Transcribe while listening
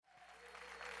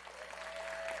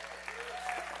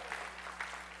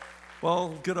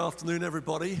Well, good afternoon,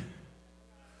 everybody.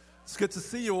 It's good to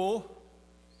see you all.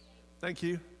 Thank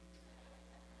you.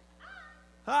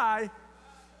 Hi.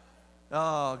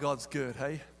 Oh, God's good,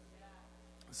 hey?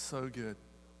 So good.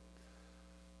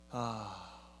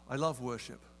 I love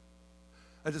worship.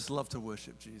 I just love to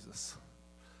worship Jesus.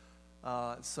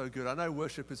 It's so good. I know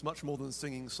worship is much more than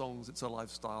singing songs. It's a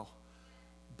lifestyle.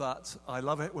 But I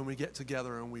love it when we get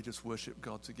together and we just worship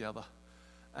God together.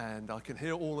 And I can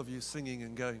hear all of you singing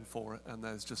and going for it. And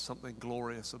there's just something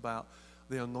glorious about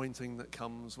the anointing that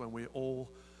comes when we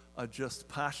all are just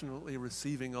passionately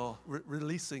receiving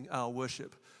releasing our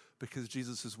worship, because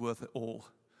Jesus is worth it all.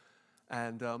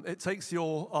 And it takes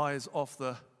your eyes off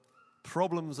the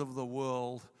problems of the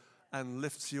world and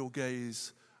lifts your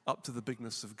gaze up to the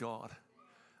bigness of God.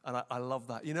 And I love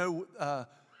that. You know,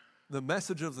 the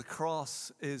message of the cross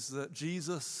is that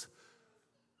Jesus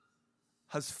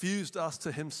has fused us to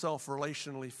himself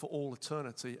relationally for all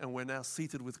eternity, and we're now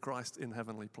seated with Christ in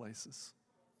heavenly places.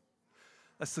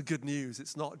 That's the good news.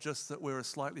 It's not just that we're a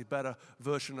slightly better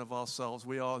version of ourselves.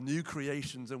 We are new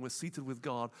creations, and we're seated with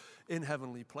God in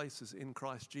heavenly places in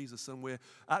Christ Jesus, and we're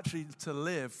actually to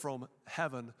live from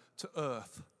heaven to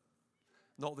earth,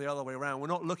 not the other way around. We're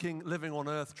not living on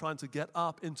earth trying to get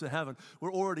up into heaven.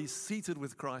 We're already seated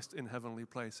with Christ in heavenly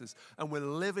places, and we're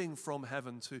living from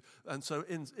heaven to. And so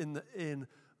in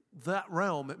that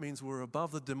realm, it means we're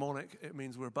above the demonic. It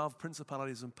means we're above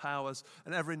principalities and powers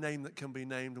and every name that can be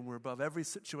named, and we're above every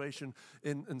situation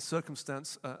in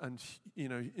circumstance and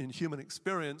in human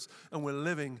experience, and we're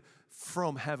living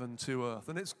from heaven to earth,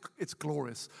 and it's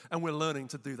glorious, and we're learning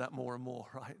to do that more and more,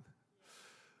 right?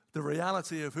 The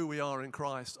reality of who we are in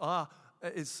Christ, our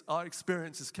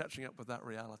experience is catching up with that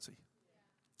reality.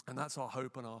 And that's our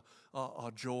hope and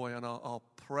our joy and our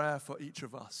prayer for each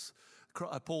of us.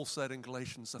 Paul said in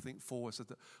Galatians, I think 4, said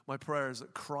that my prayer is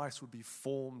that Christ would be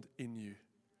formed in you.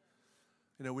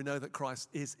 You know, we know that Christ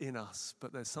is in us,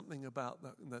 but there's something about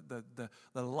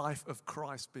the life of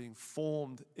Christ being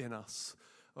formed in us.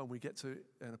 And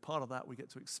and a part of that we get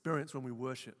to experience when we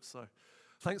worship. So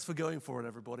thanks for going for it,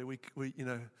 everybody.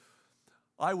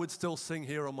 I would still sing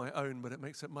here on my own, but it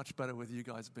makes it much better with you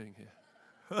guys being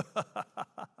here.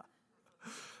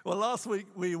 Well, last week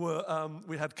we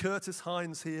had Curtis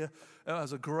Hines here. It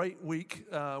was a great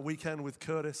weekend with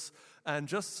Curtis, and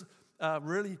just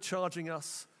really charging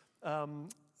us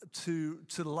to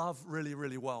love really,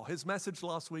 really well. His message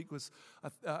last week was,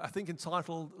 I think,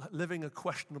 entitled "Living a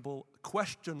Questionable."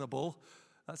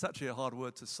 That's actually a hard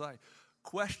word to say.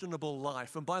 Questionable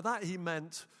life, and by that he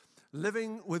meant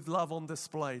living with love on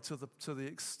display to the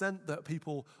extent that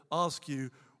people ask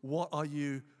you, what are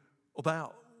you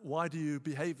about? Why do you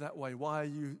behave that way? Why are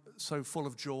you so full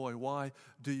of joy? Why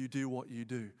do you do what you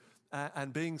do?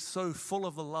 And being so full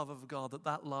of the love of God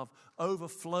that love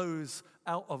overflows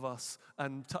out of us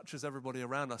and touches everybody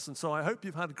around us. And so I hope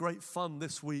you've had great fun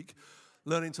this week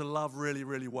learning to love really,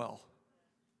 really well.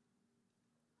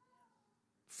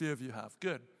 A few of you have.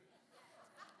 Good.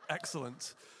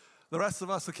 Excellent. The rest of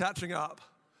us are catching up.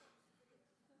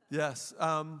 Yes.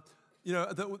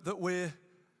 That we're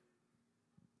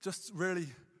just really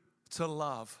to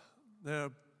love.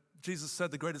 Jesus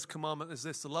said the greatest commandment is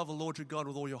this: to love the Lord your God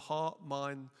with all your heart,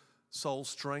 mind, soul,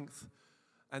 strength,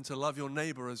 and to love your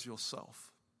neighbor as yourself.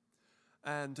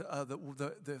 And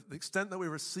the extent that we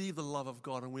receive the love of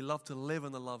God and we love to live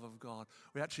in the love of God,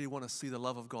 we actually want to see the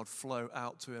love of God flow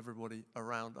out to everybody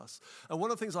around us. And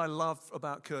one of the things I love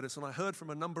about Curtis, and I heard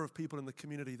from a number of people in the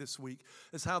community this week,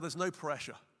 is how there's no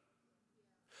pressure.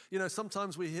 You know,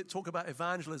 sometimes we talk about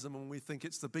evangelism and we think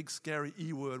it's the big scary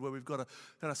E word where we've got to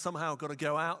kind of somehow got to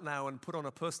go out now and put on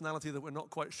a personality that we're not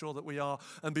quite sure that we are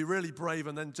and be really brave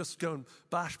and then just go and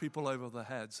bash people over the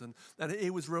heads. And he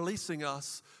was releasing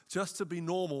us just to be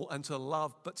normal and to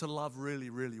love, but to love really,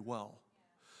 really well.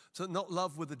 To not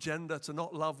love with agenda, to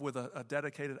not love with a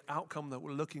dedicated outcome that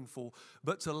we're looking for,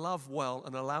 but to love well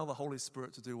and allow the Holy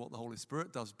Spirit to do what the Holy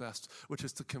Spirit does best, which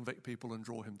is to convict people and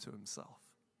draw him to himself.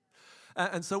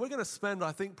 And so we're going to spend,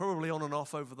 I think, probably on and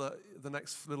off over the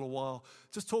next little while,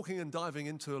 just talking and diving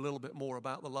into a little bit more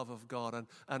about the love of God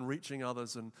and reaching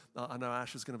others. And I know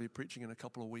Ash is going to be preaching in a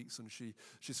couple of weeks, and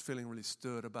she's feeling really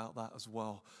stirred about that as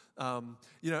well. And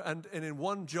in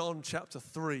 1 John chapter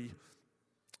 3,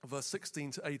 verse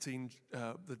 16 to 18,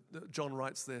 John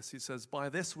writes this. He says, "By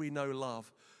this we know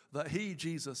love, that he,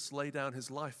 Jesus, laid down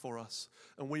his life for us,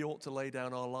 and we ought to lay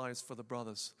down our lives for the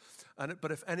brothers.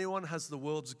 But if anyone has the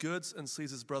world's goods and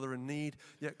sees his brother in need,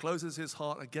 yet closes his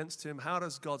heart against him, how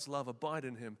does God's love abide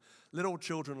in him? Little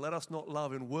children, let us not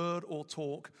love in word or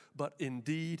talk, but in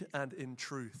deed and in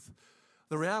truth."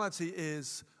 The reality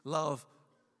is love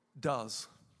does.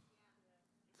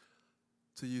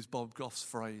 to use Bob Goff's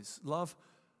phrase. Love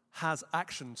has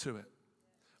action to it.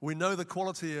 We know the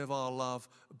quality of our love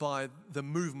by the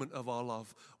movement of our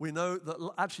love. We know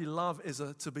that actually love is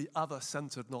to be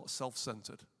other-centered, not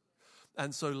self-centered.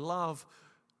 And so love,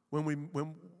 when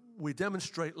we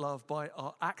demonstrate love by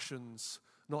our actions,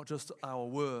 not just our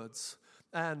words.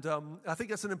 And I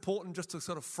think it's important just to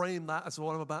sort of frame that as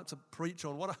what I'm about to preach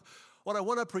on. What I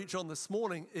want to preach on this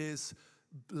morning is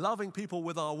loving people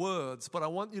with our words, but I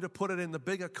want you to put it in the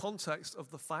bigger context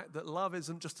of the fact that love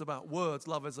isn't just about words,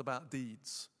 love is about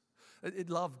deeds.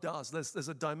 Love does. There's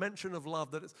a dimension of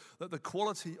love that the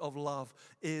quality of love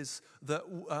is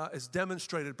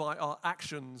demonstrated by our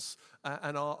actions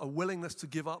and our willingness to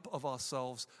give up of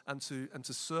ourselves and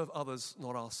to serve others,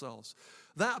 not ourselves.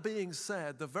 That being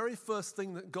said, the very first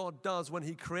thing that God does when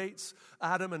he creates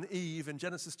Adam and Eve in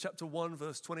Genesis chapter 1,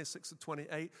 verse 26 to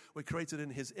 28, we're created in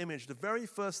his image. The very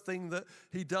first thing that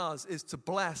he does is to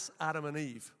bless Adam and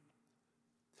Eve.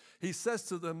 He says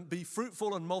to them, be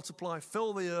fruitful and multiply,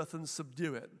 fill the earth and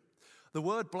subdue it. The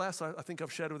word bless, I think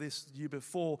I've shared with this you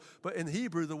before, but in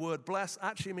Hebrew, the word bless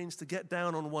actually means to get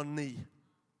down on one knee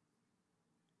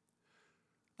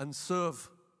and serve.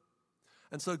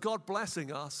 And so God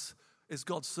blessing us is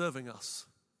God serving us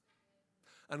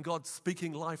and God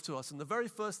speaking life to us. And the very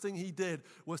first thing he did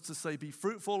was to say, be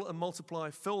fruitful and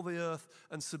multiply, fill the earth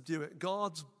and subdue it.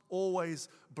 God's always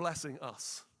blessing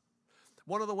us.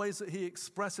 One of the ways that he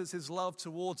expresses his love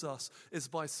towards us is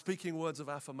by speaking words of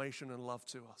affirmation and love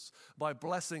to us, by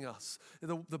blessing us.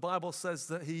 The Bible says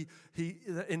that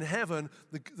in heaven,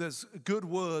 there's good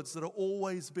words that are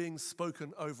always being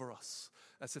spoken over us.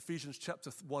 That's Ephesians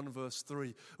chapter 1, verse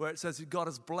 3, where it says God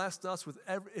has blessed us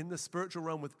in the spiritual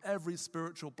realm with every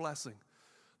spiritual blessing.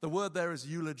 The word there is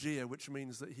eulogia, which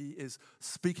means that he is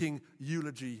speaking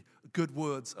eulogy, good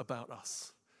words about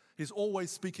us. He's always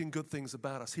speaking good things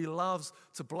about us. He loves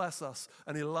to bless us,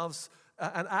 and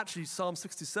and actually Psalm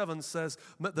 67 says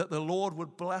that the Lord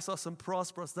would bless us and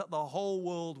prosper us, that the whole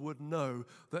world would know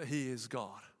that he is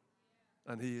God,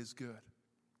 and he is good.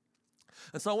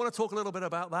 And so I want to talk a little bit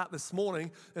about that this morning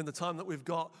in the time that we've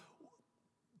got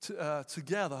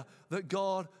together, that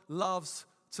God loves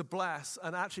to bless,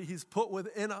 and actually he's put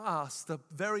within us the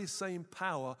very same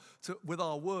power with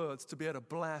our words to be able to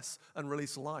bless and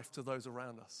release life to those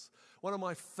around us. One of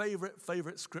my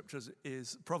favorite scriptures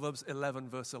is Proverbs 11,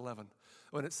 verse 11,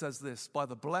 when it says this, by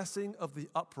the blessing of the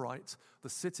upright, the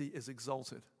city is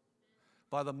exalted.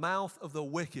 By the mouth of the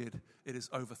wicked, it is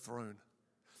overthrown.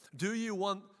 Do you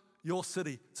want your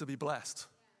city to be blessed?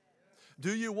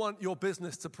 Do you want your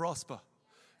business to prosper?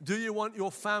 Do you want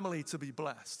your family to be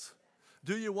blessed?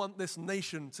 Do you want this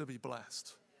nation to be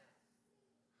blessed?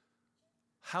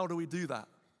 How do we do that?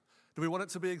 Do we want it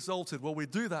to be exalted? Well, we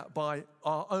do that by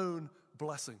our own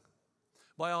blessing,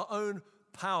 by our own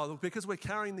power. Because we're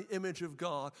carrying the image of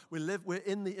God, we're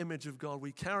in the image of God,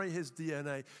 we carry his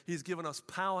DNA. He's given us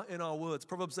power in our words.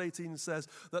 Proverbs 18 says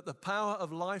that the power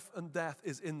of life and death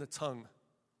is in the tongue.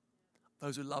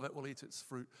 Those who love it will eat its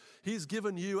fruit. He's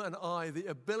given you and I the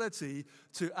ability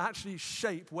to actually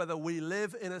shape whether we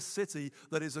live in a city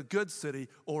that is a good city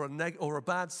or a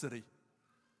bad city.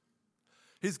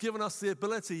 He's given us the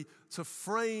ability to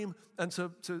frame and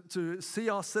to see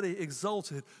our city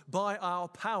exalted by our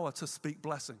power to speak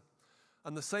blessing.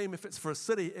 And the same if it's for a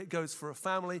city, it goes for a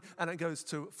family, and it goes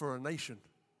for a nation.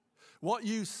 What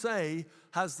you say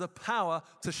has the power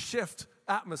to shift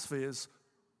atmospheres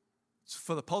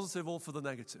for the positive or for the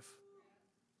negative,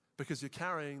 because you're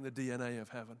carrying the DNA of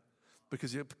heaven,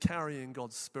 because you're carrying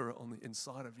God's Spirit on the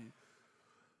inside of you.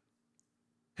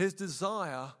 His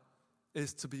desire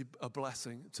is to be a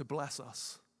blessing, to bless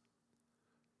us.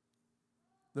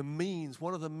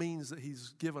 One of the means that he's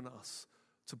given us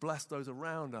to bless those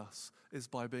around us is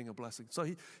by being a blessing. So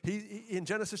he in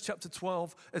Genesis chapter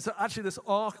 12, it's actually this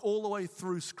arc all the way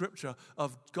through Scripture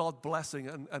of God blessing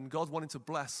and God wanting to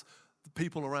bless the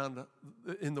people around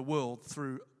in the world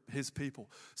through his people.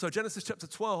 So Genesis chapter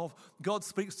 12, God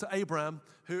speaks to Abraham,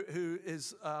 who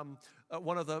is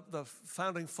one of the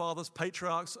founding fathers,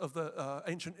 patriarchs of the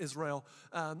ancient Israel.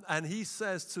 And he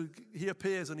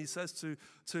appears and he says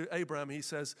to Abraham, he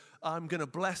says, I'm going to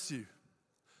bless you.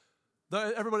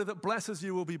 Everybody that blesses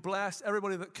you will be blessed.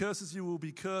 Everybody that curses you will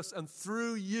be cursed. And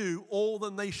through you, all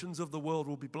the nations of the world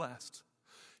will be blessed.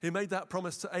 He made that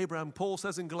promise to Abraham. Paul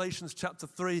says in Galatians chapter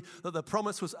 3 that the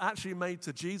promise was actually made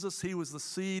to Jesus. He was the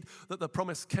seed that the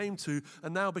promise came to.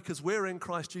 And now because we're in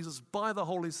Christ Jesus by the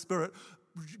Holy Spirit,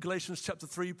 Galatians chapter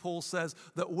 3, Paul says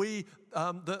that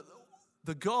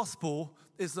the gospel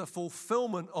is the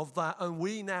fulfillment of that, and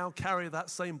we now carry that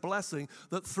same blessing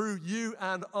that through you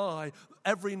and I,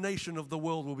 every nation of the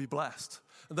world will be blessed.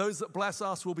 And those that bless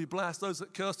us will be blessed, those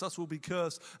that curse us will be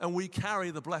cursed, and we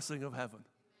carry the blessing of heaven.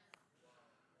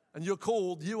 And you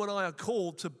and I are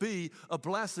called to be a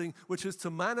blessing, which is to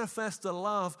manifest the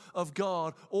love of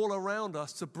God all around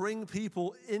us, to bring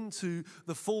people into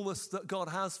the fullness that God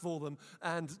has for them,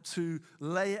 and to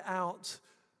lay out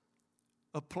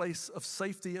a place of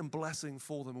safety and blessing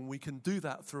for them. And we can do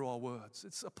that through our words.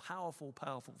 It's a powerful,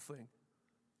 powerful thing.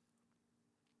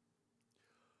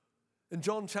 In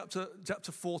John chapter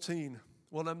 14,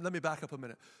 well, let me back up a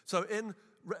minute. So in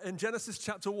Genesis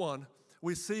chapter 1,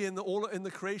 we see in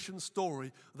the creation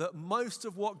story that most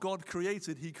of what God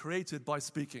created, he created by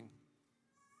speaking.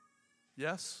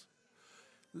 Yes?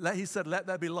 He said, let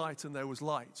there be light, and there was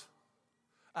light.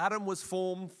 Adam was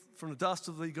formed from the dust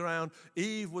of the ground.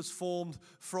 Eve was formed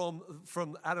from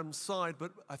Adam's side.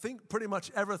 But I think pretty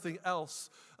much everything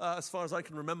else, as far as I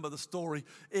can remember the story,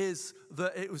 is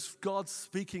that it was God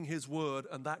speaking his word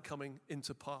and that coming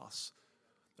into pass.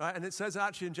 Right? And it says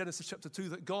actually in Genesis chapter 2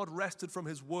 that God rested from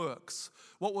his works.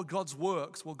 What were God's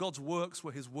works? Well, God's works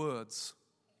were his words.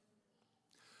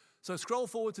 So scroll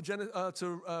forward to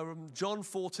John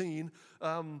 14.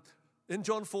 In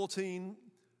John 14,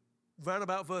 round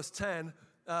about verse 10,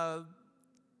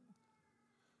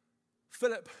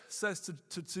 Philip says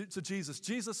to Jesus,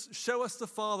 Jesus, show us the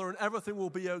Father and everything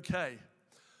will be okay.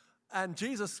 And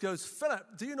Jesus goes,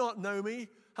 Philip, do you not know me?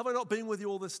 Have I not been with you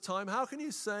all this time? How can you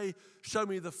say, show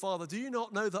me the Father? Do you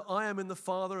not know that I am in the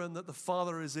Father and that the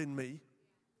Father is in me?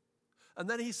 And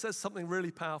then he says something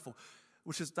really powerful,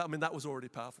 which is, that was already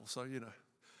powerful, so,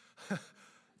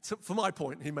 for my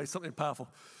point, he made something powerful.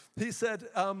 He said,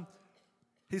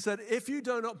 if you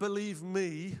do not believe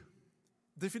me,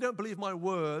 if you don't believe my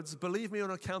words, believe me on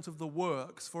account of the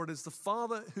works, for it is the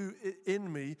Father who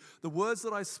in me, the words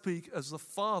that I speak as the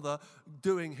Father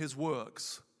doing his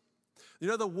works.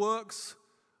 The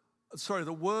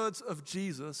words of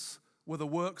Jesus were the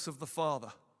works of the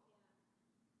Father.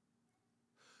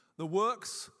 The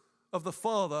works of the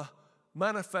Father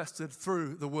manifested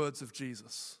through the words of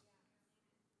Jesus.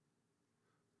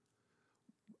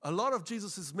 A lot of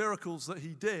Jesus' miracles that he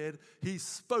did, he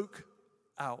spoke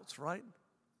out, right?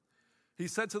 He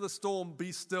said to the storm,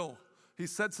 be still. He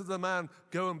said to the man,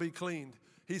 go and be cleaned.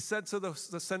 He said to the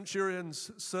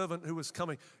centurion's servant who was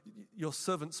coming, your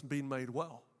servant's been made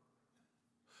well.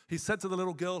 He said to the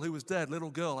little girl who was dead,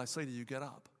 little girl, I say to you, get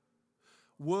up.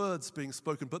 Words being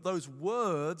spoken, but those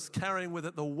words carrying with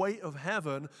it the weight of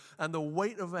heaven, and the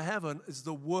weight of heaven is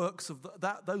the works of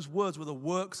those words were the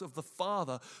works of the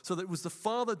Father. So that it was the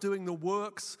Father doing the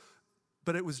works,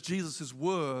 but it was Jesus'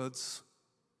 words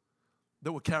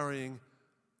that were carrying,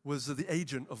 was the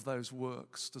agent of those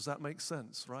works. Does that make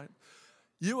sense, right?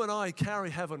 You and I carry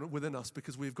heaven within us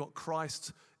because we've got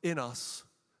Christ in us,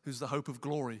 who's the hope of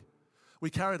glory. We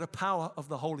carry the power of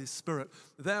the Holy Spirit.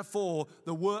 Therefore,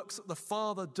 the works that the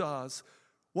Father does,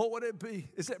 what would it be?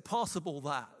 Is it possible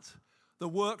that the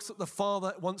works that the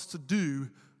Father wants to do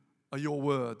are your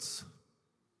words?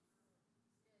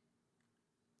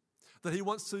 That he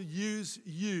wants to use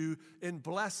you in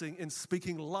blessing, in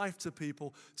speaking life to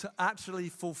people to actually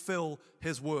fulfill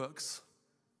his works.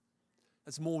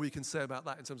 There's more we can say about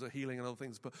that in terms of healing and other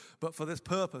things, but for this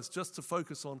purpose, just to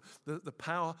focus on the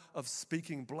power of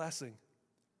speaking blessing.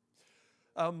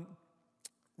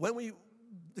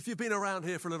 If you've been around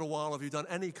here for a little while, if you've done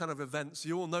any kind of events,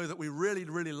 you will know that we really,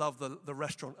 really love the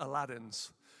restaurant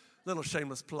Aladdin's. Little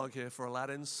shameless plug here for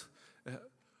Aladdin's.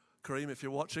 Kareem, if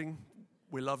you're watching,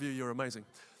 we love you, you're amazing.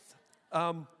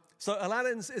 So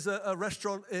Aladdin's is a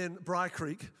restaurant in Briar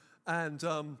Creek, and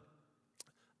they're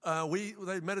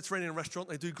a Mediterranean restaurant.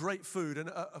 They do great food, and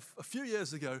a few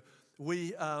years ago,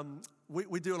 we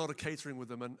do a lot of catering with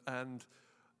them, and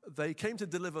they came to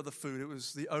deliver the food. It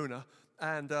was the owner,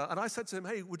 and I said to him,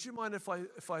 "Hey, would you mind if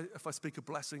I speak a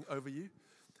blessing over you?"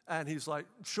 And he's like,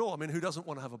 "Sure. I mean, who doesn't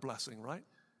want to have a blessing, right?"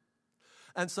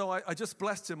 And so I just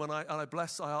blessed him, and I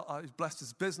blessed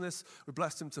his business. We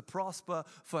blessed him to prosper,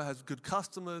 for has good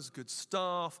customers, good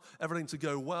staff, everything to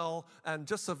go well, and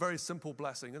just a very simple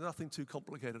blessing, and nothing too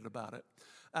complicated about it.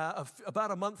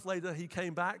 About a month later, he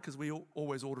came back, because we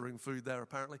always ordering food there,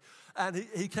 apparently. And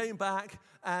he came back,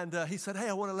 and he said, "Hey,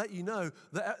 I want to let you know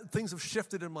that things have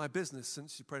shifted in my business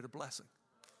since you prayed a blessing."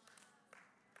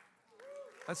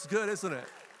 That's good, isn't it?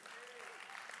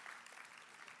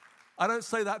 I don't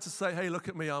say that to say, "Hey, look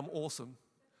at me, I'm awesome."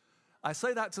 I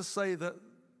say that to say that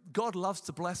God loves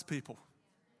to bless people.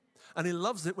 And he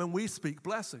loves it when we speak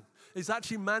blessing. He's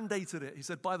actually mandated it. He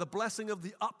said, by the blessing of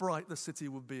the upright, the city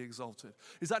will be exalted.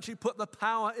 He's actually put the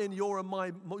power in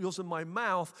yours and my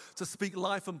mouth to speak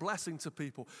life and blessing to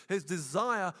people. His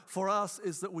desire for us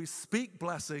is that we speak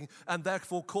blessing and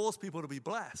therefore cause people to be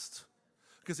blessed.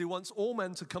 Because he wants all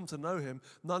men to come to know him.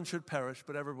 None should perish,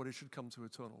 but everybody should come to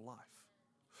eternal life.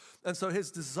 And so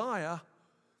his desire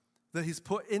that he's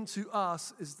put into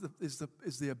us is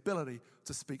the ability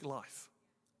to speak life.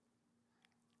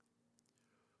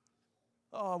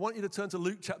 I want you to turn to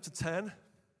Luke chapter 10.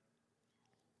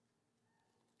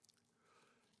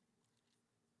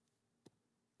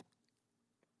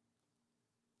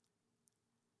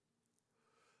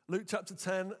 Luke chapter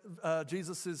 10,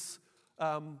 Jesus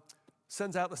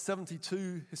sends out his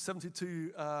 72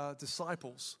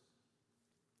 disciples.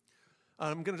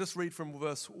 I'm going to just read from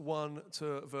verse 1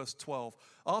 to verse 12.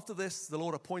 After this, the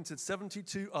Lord appointed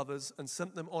 72 others and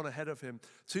sent them on ahead of him,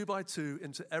 2 by 2,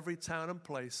 into every town and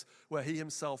place where he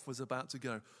himself was about to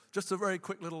go. Just a very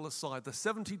quick little aside. The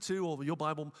 72, or your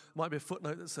Bible might be a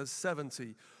footnote that says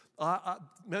 70.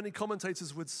 Many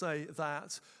commentators would say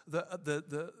that at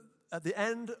the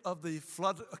end of the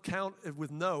flood account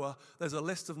with Noah, there's a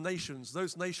list of nations.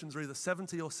 Those nations are either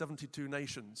 70 or 72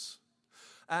 nations.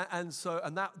 And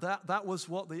that was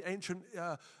what the ancient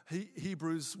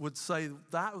Hebrews would say.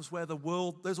 That was where the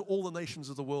world, those are all the nations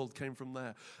of the world came from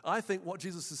there. I think what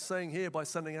Jesus is saying here by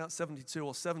sending out 72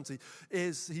 or 70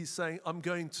 is he's saying,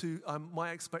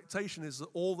 my expectation is that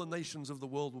all the nations of the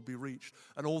world will be reached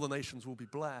and all the nations will be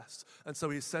blessed. And so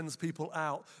he sends people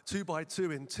out 2 by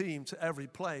 2 in team to every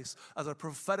place as a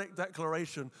prophetic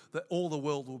declaration that all the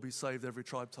world will be saved, every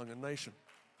tribe, tongue, and nation.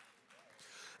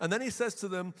 And then he says to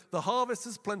them, the harvest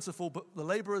is plentiful, but the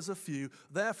laborers are few.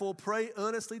 Therefore, pray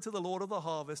earnestly to the Lord of the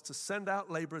harvest to send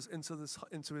out laborers into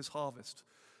his harvest.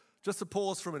 Just to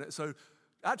pause for a minute. So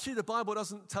actually, the Bible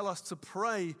doesn't tell us to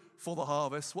pray for the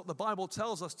harvest. What the Bible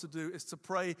tells us to do is to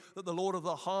pray that the Lord of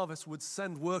the harvest would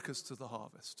send workers to the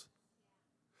harvest.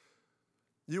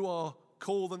 You are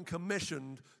called and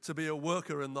commissioned to be a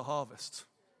worker in the harvest.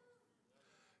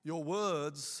 Your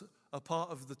words are part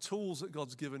of the tools that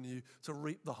God's given you to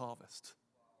reap the harvest.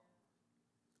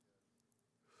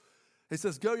 He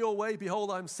says, go your way, behold,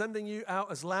 I'm sending you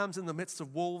out as lambs in the midst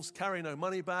of wolves. Carry no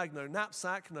money bag, no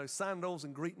knapsack, no sandals,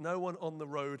 and greet no one on the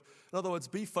road. In other words,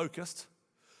 be focused.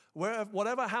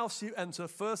 Whatever house you enter,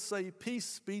 first say,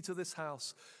 peace be to this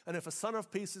house. And if a son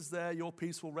of peace is there, your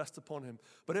peace will rest upon him.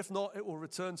 But if not, it will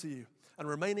return to you. And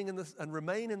remain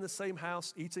in the same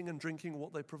house, eating and drinking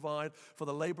what they provide, for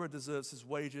the laborer deserves his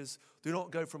wages. Do not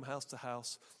go from house to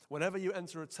house. Whenever you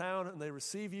enter a town and they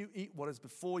receive you, eat what is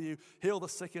before you, heal the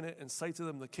sick in it, and say to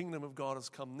them, the kingdom of God has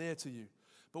come near to you.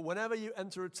 But whenever you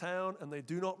enter a town and they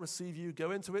do not receive you,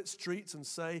 go into its streets and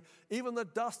say, even the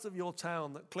dust of your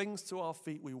town that clings to our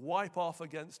feet, we wipe off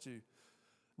against you.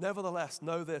 Nevertheless,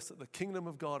 know this, that the kingdom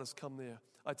of God has come near.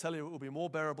 I tell you, it will be more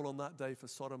bearable on that day for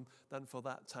Sodom than for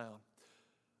that town.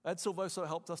 Ed Silvoso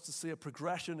helped us to see a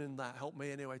progression in that, helped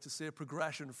me anyway, to see a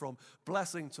progression from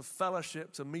blessing to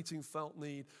fellowship to meeting felt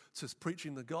need to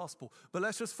preaching the gospel. But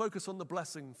let's just focus on the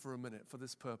blessing for a minute for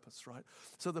this purpose, right?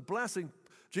 So the blessing,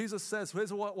 Jesus says,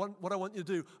 here's what I want you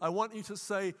to do. I want you to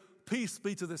say, peace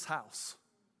be to this house.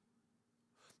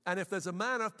 And if there's a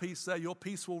man of peace there, your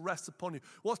peace will rest upon you.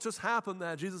 What's just happened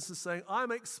there? Jesus is saying,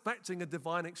 I'm expecting a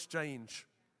divine exchange.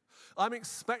 I'm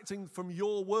expecting from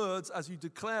your words as you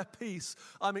declare peace,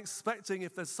 I'm expecting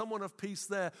if there's someone of peace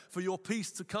there for your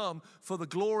peace to come, for the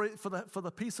glory, for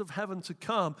the peace of heaven to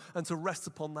come and to rest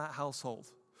upon that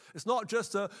household. It's not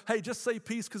just hey, just say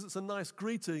peace because it's a nice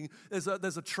greeting. There's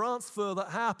a transfer that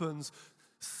happens.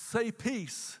 Say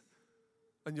peace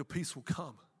and your peace will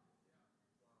come.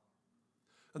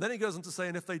 And then he goes on to say,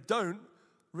 and if they don't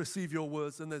receive your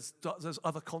words, then there's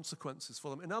other consequences for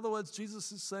them. In other words,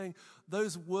 Jesus is saying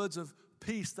those words of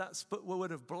peace, that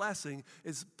word of blessing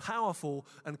is powerful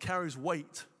and carries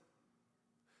weight.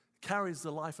 Carries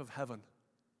the life of heaven.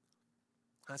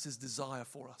 That's his desire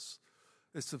for us,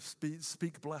 is to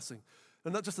speak blessing.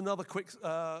 And not just another quick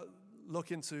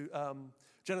look into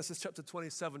Genesis chapter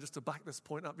 27, just to back this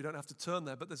point up. You don't have to turn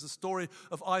there, but there's a story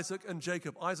of Isaac and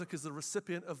Jacob. Isaac is the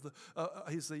recipient of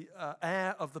he's the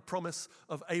heir of the promise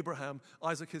of Abraham.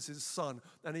 Isaac is his son,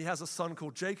 and he has a son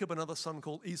called Jacob, another son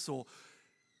called Esau.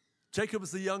 Jacob is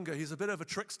the younger. He's a bit of a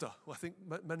trickster. Well, I think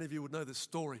many of you would know this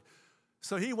story.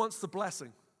 So he wants the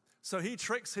blessing. So he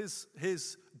tricks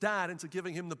his dad into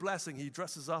giving him the blessing. He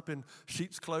dresses up in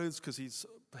sheep's clothes because he's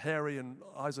hairy and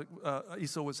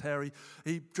Esau was hairy.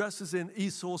 He dresses in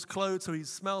Esau's clothes so he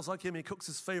smells like him. He cooks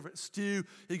his favorite stew.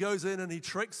 He goes in and he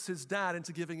tricks his dad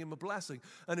into giving him a blessing.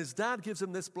 And his dad gives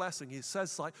him this blessing. He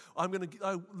says, like,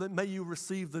 may you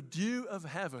receive the dew of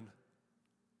heaven,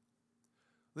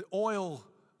 the oil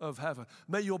of heaven.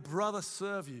 May your brother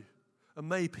serve you. And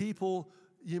may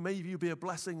you be a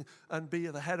blessing and be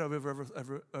the head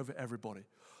over everybody.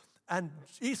 And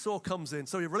Esau comes in,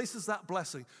 so he releases that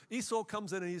blessing. Esau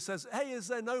comes in and he says, hey, is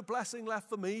there no blessing left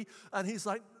for me? And he's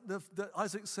like,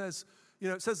 Isaac says,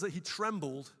 it says that he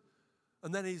trembled.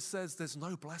 And then he says, there's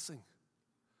no blessing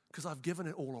because I've given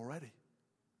it all already.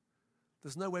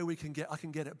 There's no way I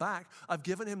can get it back. I've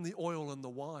given him the oil and the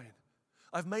wine.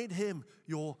 I've made him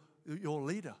your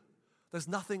leader. There's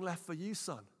nothing left for you,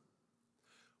 son.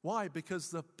 Why?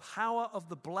 Because the power of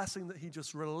the blessing that he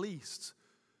just released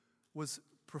was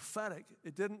prophetic.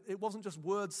 It wasn't just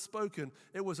words spoken.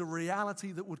 It was a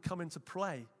reality that would come into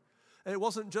play. And it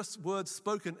wasn't just words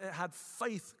spoken. It had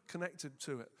faith connected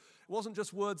to it. It wasn't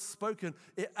just words spoken.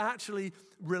 It actually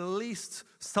released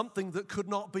something that could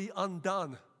not be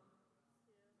undone.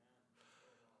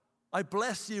 I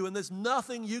bless you, and there's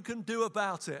nothing you can do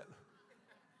about it.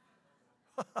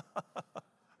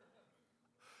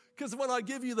 Because when I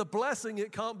give you the blessing,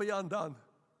 it can't be undone.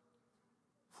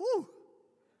 Whew.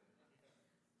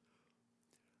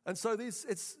 And so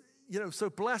so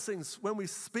blessings, when we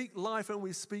speak life and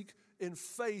we speak in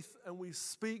faith and we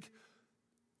speak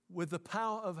with the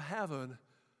power of heaven,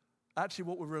 actually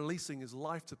what we're releasing is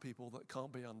life to people that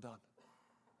can't be undone.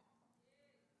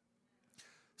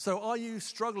 So are you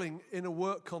struggling in a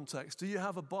work context? Do you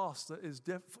have a boss that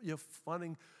you're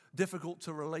finding difficult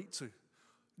to relate to?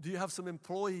 Do you have some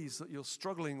employees that you're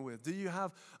struggling with? Do you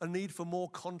have a need for more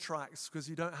contracts because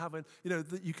you don't have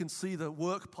that you can see the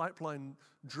work pipeline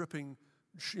dripping,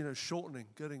 shortening,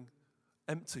 getting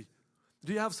empty?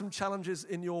 Do you have some challenges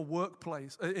in your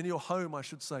workplace, in your home, I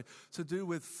should say, to do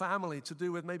with family, to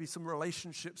do with maybe some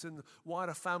relationships in the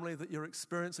wider family that you're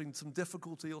experiencing some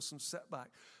difficulty or some setback?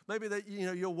 Maybe that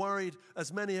you're worried,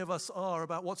 as many of us are,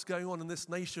 about what's going on in this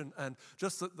nation and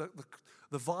just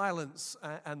the violence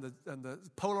and the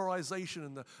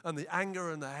polarization and the anger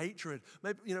and the hatred.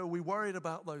 Maybe we're worried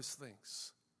about those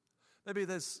things. Maybe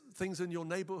there's things in your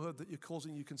neighborhood that you're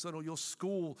causing you concern, or your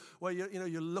school where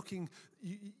you're looking,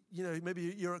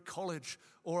 maybe you're at college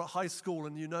or at high school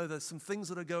and there's some things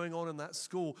that are going on in that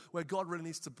school where God really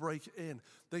needs to break in.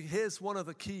 Here's one of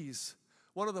the keys.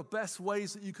 One of the best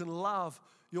ways that you can love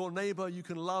your neighbor, you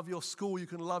can love your school, you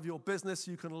can love your business,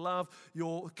 you can love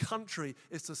your country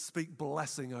is to speak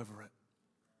blessing over it.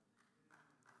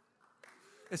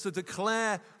 It's to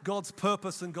declare God's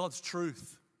purpose and God's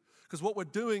truth. Because what we're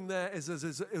doing there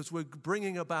is we're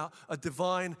bringing about a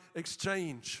divine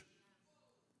exchange.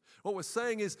 What we're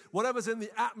saying is whatever's in the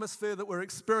atmosphere that we're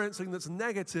experiencing that's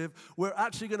negative, we're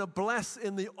actually going to bless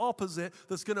in the opposite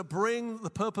that's going to bring the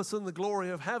purpose and the glory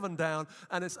of heaven down,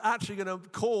 and it's actually going to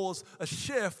cause a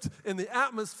shift in the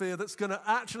atmosphere that's going to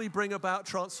actually bring about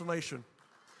transformation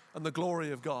and the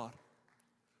glory of God.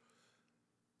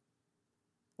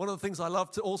 One of the things I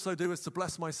love to also do is to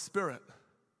bless my spirit.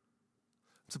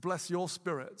 To bless your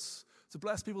spirits, to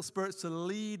bless people's spirits, to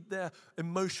lead their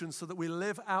emotions so that we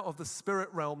live out of the spirit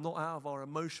realm, not out of our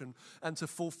emotion, and to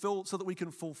fulfill, so that we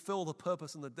can fulfill the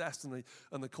purpose and the destiny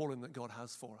and the calling that God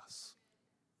has for us.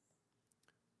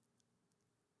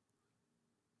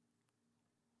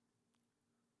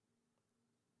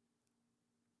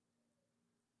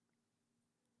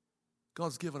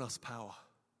 God's given us power.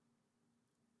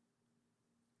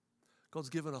 God's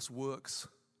given us works.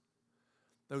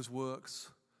 Those works,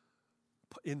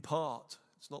 in part,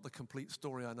 it's not the complete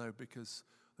story, I know, because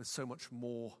there's so much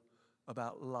more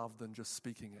about love than just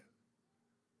speaking it.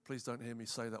 Please don't hear me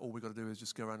say that all we've got to do is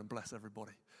just go around and bless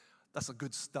everybody. That's a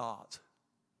good start.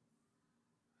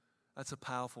 That's a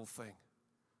powerful thing.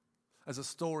 There's a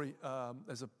story,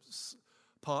 there's a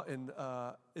part in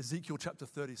Ezekiel chapter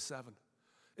 37.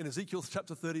 In Ezekiel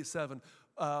chapter 37,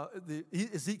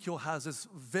 Ezekiel has this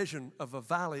vision of a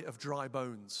valley of dry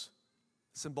bones,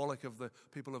 symbolic of the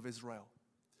people of Israel.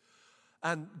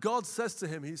 And God says to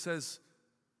him, he says,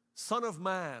 "Son of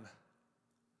man,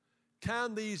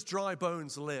 can these dry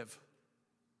bones live?"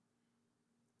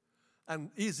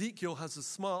 And Ezekiel has the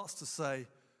smarts to say,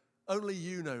 "Only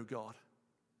you know, God."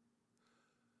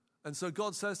 And so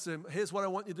God says to him, here's what I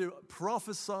want you to do.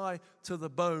 Prophesy to the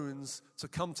bones to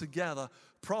come together.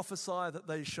 Prophesy that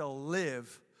they shall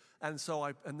live. And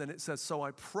then it says, so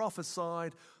I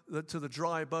prophesied to the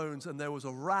dry bones, and there was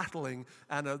a rattling,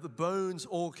 and the bones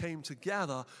all came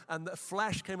together, and the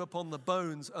flesh came upon the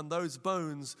bones, and those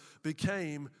bones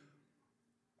became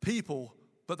people,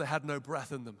 but they had no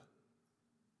breath in them.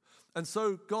 And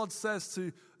so God says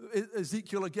to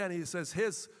Ezekiel again, he says,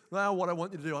 here's now what I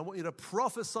want you to do. I want you to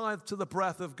prophesy to the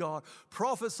breath of God.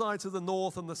 Prophesy to the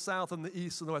north and the south and the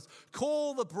east and the west.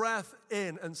 Call the breath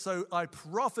in. And so I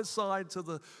prophesied to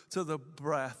the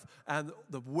breath, and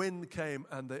the wind came,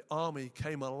 and the army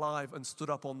came alive and stood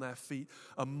up on their feet,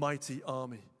 a mighty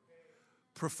army,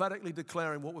 prophetically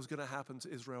declaring what was going to happen to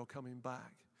Israel coming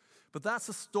back. But that's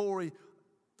a story,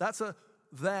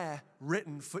 there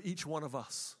written for each one of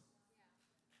us.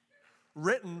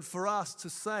 Written for us to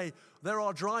say, there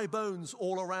are dry bones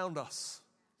all around us.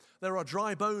 There are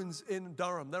dry bones in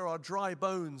Durham. There are dry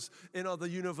bones in other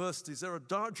universities. There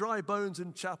are dry bones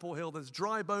in Chapel Hill. There's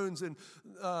dry bones in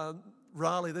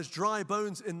Raleigh. There's dry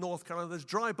bones in North Carolina. There's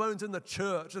dry bones in the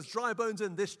church. There's dry bones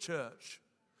in this church.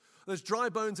 There's dry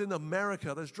bones in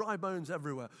America. There's dry bones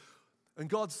everywhere. And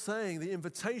God's saying the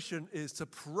invitation is to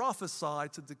prophesy,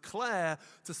 to declare,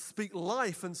 to speak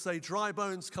life and say, dry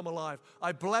bones, come alive.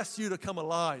 I bless you to come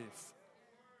alive.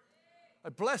 I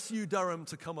bless you, Durham,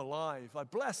 to come alive. I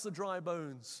bless the dry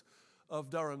bones of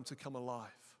Durham to come alive.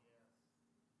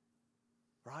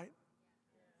 Right?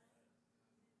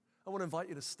 I want to invite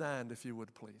you to stand, if you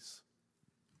would, please.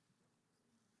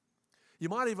 You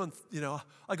might even,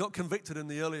 I got convicted in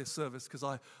the earlier service because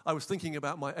I was thinking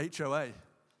about my HOA.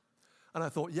 And I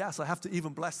thought, yes, I have to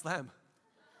even bless them.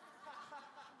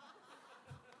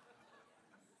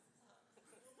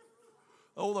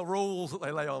 All the rules that they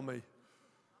lay on me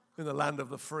in the land of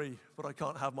the free, but I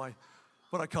can't have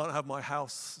my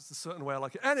house. It's a certain way I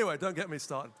like it. Anyway, don't get me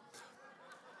started.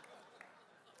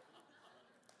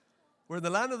 We're in the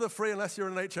land of the free unless you're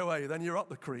in an HOA, then you're up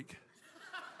the creek.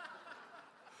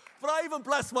 But I even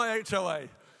bless my HOA.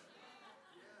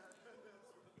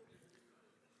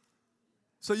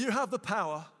 So you have the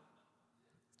power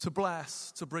to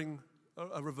bless, to bring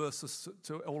a reverse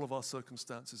to all of our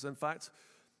circumstances. In fact,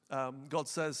 God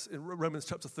says in Romans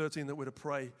chapter 13 that we're to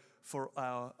pray for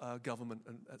our government,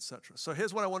 and etc. So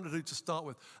here's what I want to do to start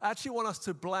with. I actually want us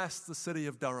to bless the city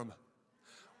of Durham.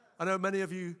 I know many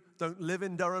of you don't live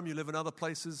in Durham, you live in other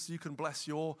places. You can bless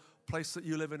your place that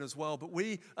you live in as well. But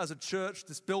we, as a church,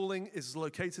 this building is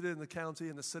located in the county,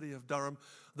 in the city of Durham.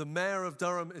 The mayor of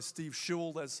Durham is Steve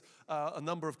Schewel. There's a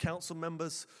number of council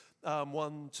members,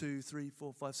 1, 2, 3,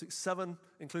 4, 5, 6, 7,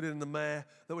 included in the mayor,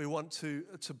 that we want to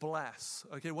bless.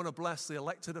 Okay, we want to bless the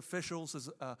elected officials. There's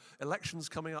elections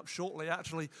coming up shortly,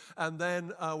 actually. And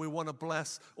then we want to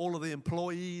bless all of the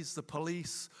employees, the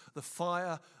police, the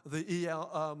fire, the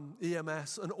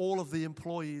EMS, and all of the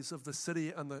employees of the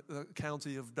city and the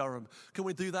county of Durham. Can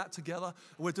we do that together?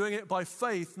 We're doing it by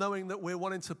faith, knowing that we're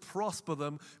wanting to prosper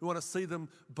them. We want to see them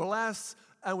blessed,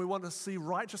 and we want to see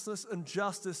righteousness and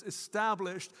justice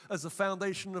established as the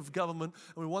foundation of government.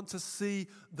 And we want to see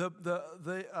the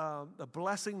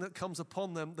blessing that comes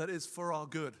upon them that is for our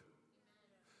good.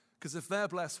 Because if they're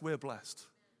blessed, we're blessed.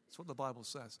 That's what the Bible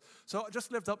says. So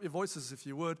just lift up your voices, if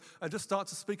you would, and just start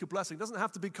to speak a blessing. It doesn't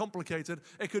have to be complicated.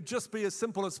 It could just be as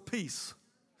simple as peace.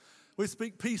 We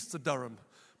speak peace to Durham,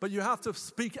 but you have to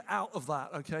speak out of that,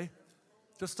 okay?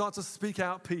 Just start to speak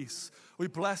out peace. We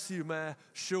bless you, Mayor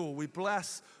Schewel. We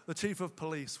bless the Chief of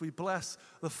Police. We bless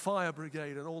the Fire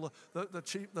Brigade and all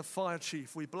the Fire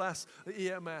Chief. We bless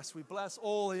the EMS. We bless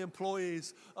all the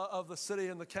employees of the city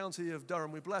and the county of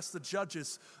Durham. We bless the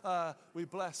judges. We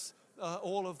bless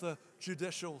all of the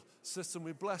judicial system.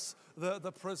 We bless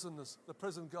the prisoners, the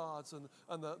prison guards,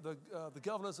 and the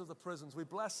governors of the prisons. We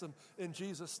bless them in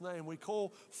Jesus' name. We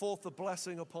call forth the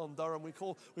blessing upon Durham. We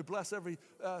bless every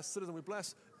citizen. We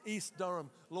bless East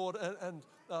Durham, Lord, and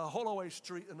Holloway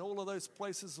Street and all of those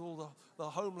places, all the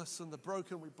homeless and the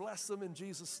broken. We bless them in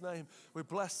Jesus' name. We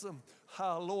bless them.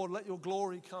 Lord, let your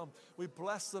glory come. We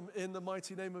bless them in the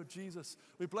mighty name of Jesus.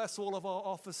 We bless all of our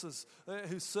officers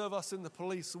who serve us in the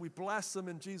police. We bless them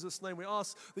in Jesus' name. We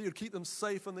ask that you'd keep them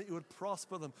safe and that you would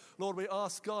prosper them. Lord, we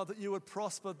ask, God, that you would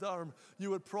prosper Durham.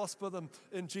 You would prosper them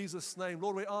in Jesus' name.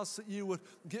 Lord, we ask that you would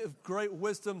give great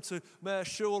wisdom to Mayor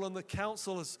Schewel and the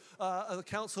councillors, the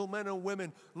councilmen and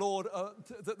women, Lord,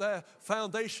 that their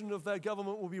foundation of their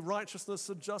government will be righteousness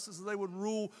and justice, that they would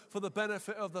rule for the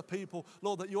benefit of the people.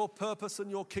 Lord, that your purpose and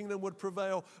your kingdom would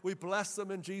prevail. We bless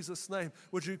them in Jesus' name.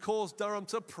 Would you cause Durham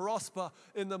to prosper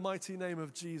in the mighty name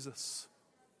of Jesus?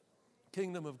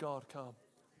 Kingdom of God, come.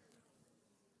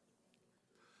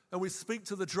 And we speak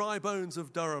to the dry bones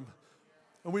of Durham.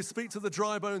 And we speak to the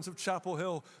dry bones of Chapel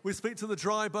Hill. We speak to the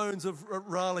dry bones of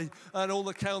Raleigh and all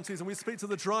the counties. And we speak to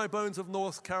the dry bones of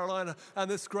North Carolina and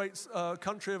this great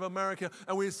country of America.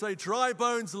 And we say, dry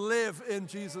bones, live in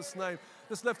Jesus' name.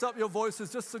 Just lift up your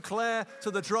voices. Just declare to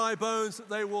the dry bones that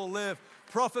they will live.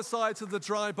 Prophesy to the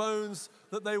dry bones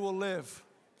that they will live.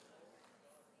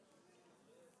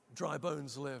 Dry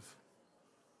bones live.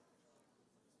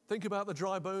 Think about the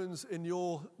dry bones in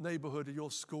your neighborhood, in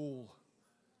your school.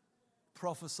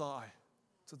 Prophesy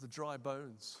to the dry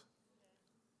bones.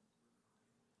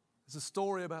 There's a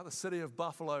story about the city of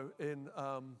Buffalo in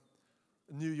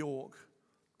New York.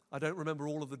 I don't remember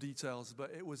all of the details,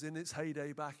 but it was in its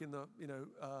heyday back in the,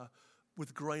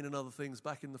 with grain and other things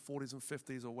back in the 40s and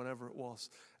 50s or whenever it was.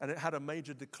 And it had a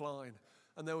major decline.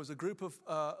 And there was a group of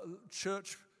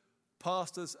church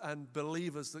pastors and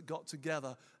believers that got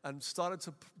together and started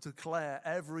to declare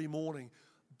every morning,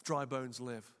 dry bones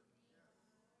live.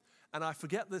 And I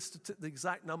forget the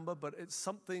exact number, but it's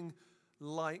something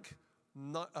like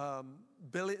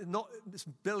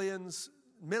billions,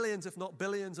 millions, if not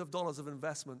billions of dollars of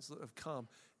investments that have come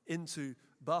into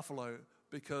Buffalo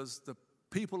because the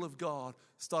people of God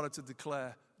started to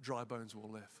declare dry bones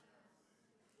will live.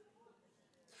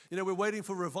 We're waiting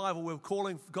for revival. We're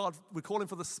calling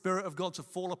for the Spirit of God to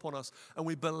fall upon us, and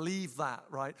we believe that,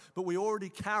 right? But we already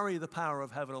carry the power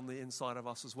of heaven on the inside of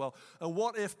us as well. And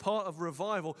what if part of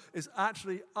revival is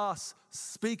actually us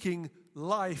speaking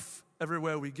life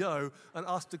everywhere we go, and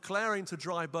us declaring to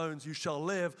dry bones, you shall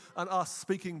live, and us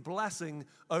speaking blessing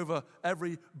over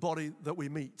everybody that we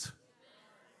meet?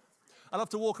 I love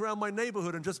to walk around my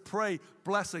neighborhood and just pray,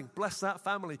 blessing, bless that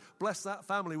family,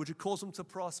 would you cause them to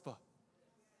prosper?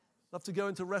 I love to go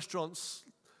into restaurants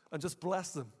and just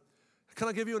bless them. Can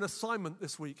I give you an assignment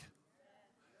this week?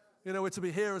 We're to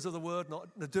be hearers of the word,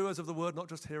 not the doers of the word, not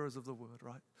just hearers of the word,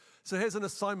 right? So here's an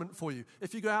assignment for you.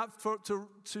 If you go out to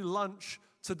lunch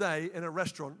today in a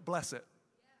restaurant, bless it.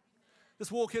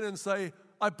 Just walk in and say,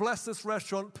 I bless this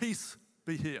restaurant, peace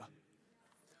be here.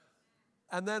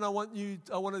 And then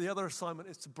the other assignment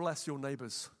is to bless your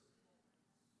neighbors.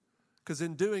 Because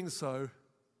in doing so,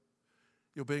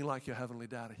 you're being like your heavenly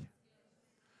daddy,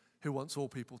 who wants all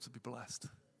people to be blessed.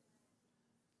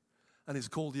 And he's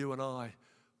called you and I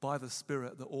by the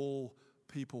Spirit that all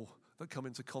people that come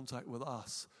into contact with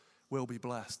us will be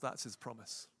blessed. That's his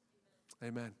promise.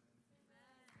 Amen.